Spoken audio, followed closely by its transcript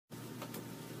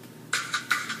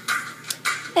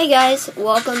Hey guys,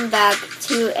 welcome back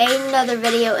to another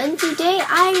video, and today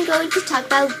I'm going to talk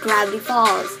about Gravity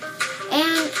Falls.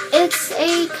 And it's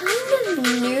a kind of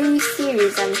new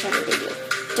series I'm trying to do.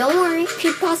 Don't worry,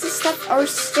 creepypasta stuff are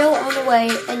still on the way,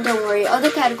 and don't worry,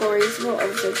 other categories will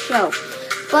also show.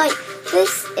 But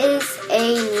this is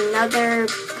another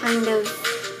kind of,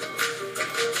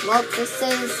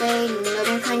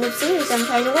 series I'm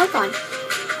trying to work on.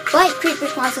 But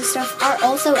creepypasta stuff are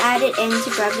also added into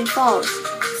Gravity Falls.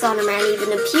 Slenderman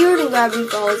even appeared in Gravity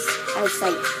Falls, I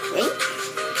think.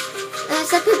 And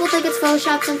some people think it's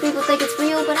Photoshop, some people think it's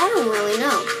real, but I don't really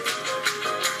know.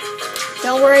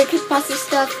 Don't worry, creepypasta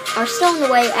stuff are still on the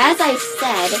way, as I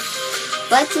said.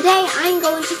 But today I'm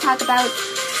going to talk about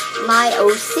my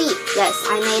OC. Yes,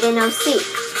 I made an OC.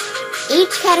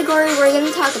 Each category we're going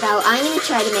to talk about, I'm going to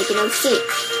try to make an OC.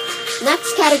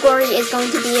 Next category is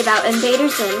going to be about Invader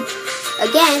Zim.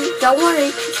 Again, don't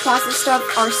worry, creepypasta stuff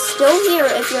are still here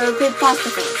if you're a creepypasta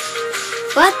fan.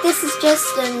 But this is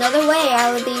just another way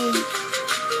I would be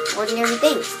ordinary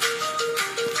things.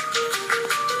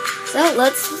 So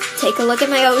let's take a look at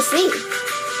my OC.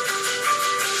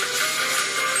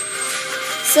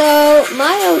 So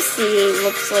my OC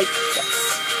looks like this.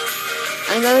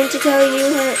 I'm going to tell you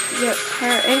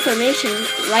her information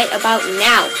right about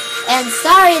now. And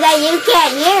sorry that you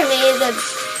can't hear me, the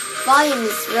volume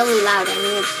is really loud. I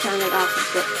need to turn it off a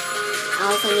bit. I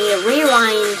also need a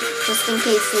rewind just in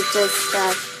case it just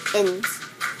ends.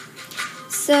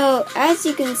 So, as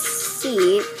you can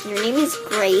see, her name is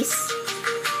Grace.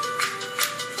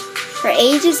 Her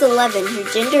age is 11. Her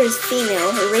gender is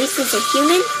female. Her race is a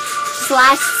human/spirit.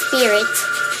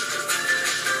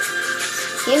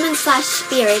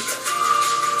 Human/spirit.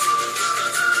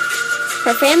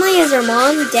 Her family is her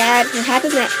mom, dad, the Happy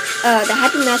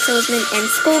Math Salesman, and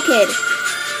School Kid.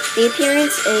 The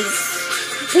appearance is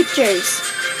pictures.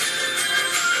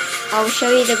 I'll show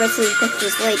you the rest of the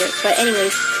pictures later. But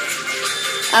anyways,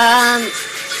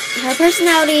 her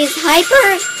personality is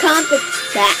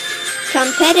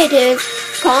competitive,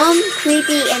 calm,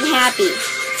 creepy, and happy.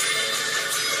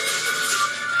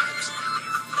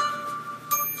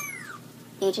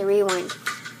 Need to rewind.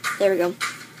 There we go.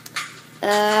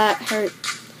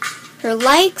 Her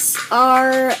likes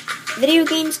are video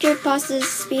games, creepypastas,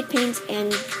 speed paints,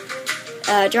 and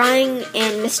drawing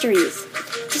and mysteries.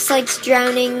 Dislikes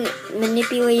drowning,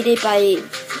 manipulated by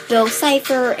Bill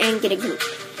Cipher, and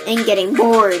getting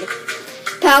bored.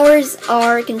 Powers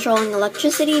are controlling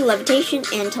electricity, levitation,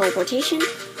 and teleportation.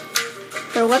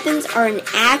 Her weapons are an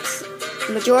axe,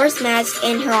 Majora's Mask,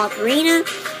 and her ocarina.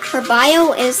 Her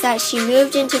bio is that she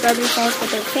moved into Gravity Falls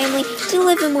with her family to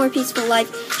live a more peaceful life.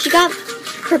 She got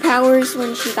her powers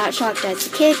when she got shocked as a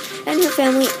kid, and her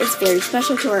family is very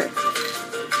special to her.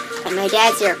 And my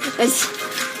dad's here.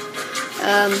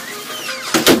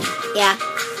 Yeah.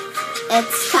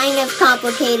 It's kind of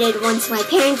complicated. Once my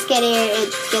parents get here,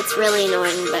 it gets really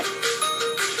annoying, but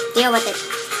deal with it.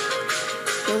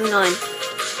 Moving on.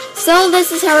 So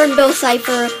this is her and Bill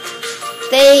Cipher.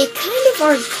 They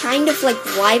are kind of like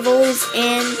rivals,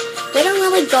 and they don't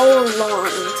really go along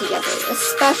together,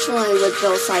 especially with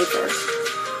Bill Cipher.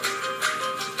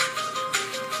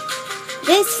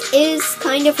 This is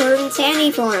kind of her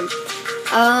insanity form.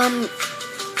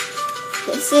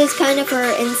 This is kind of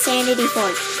her insanity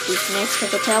form. She's next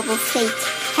with a terrible fate,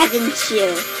 haven't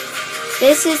you?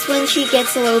 This is when she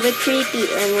gets a little bit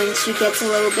creepy, and when she gets a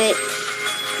little bit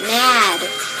mad.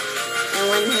 And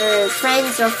when her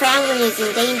friends or family is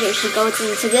in danger, she goes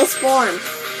into this form,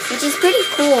 which is pretty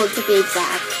cool to be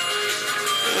exact.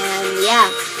 And yeah.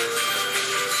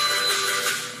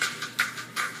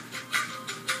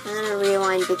 I'm gonna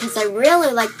rewind because I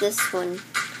really like this one.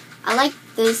 I like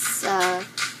this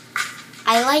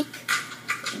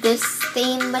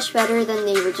theme much better than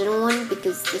the original one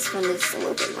because this one is a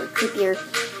little bit more creepier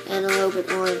and a little bit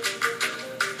more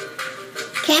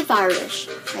campfire-ish,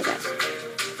 I guess.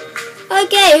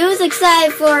 Okay, who is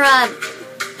excited for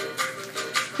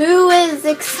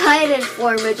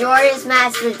Majora's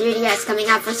Mask for 3DS coming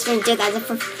out for spring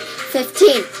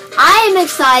 2015? I'm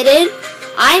excited.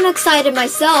 I'm excited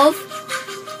myself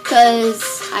because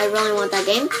I really want that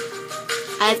game.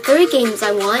 I have 3 games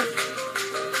I want.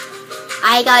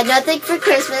 I got nothing for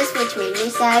Christmas, which made me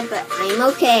sad, but I'm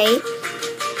okay.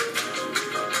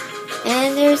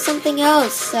 And there's something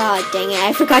else. Oh, dang it,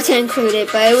 I forgot to include it,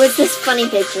 but it was this funny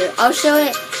picture. I'll show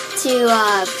it to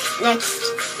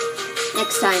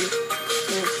next time.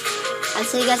 Yeah. I'll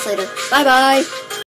see you guys later. Bye-bye.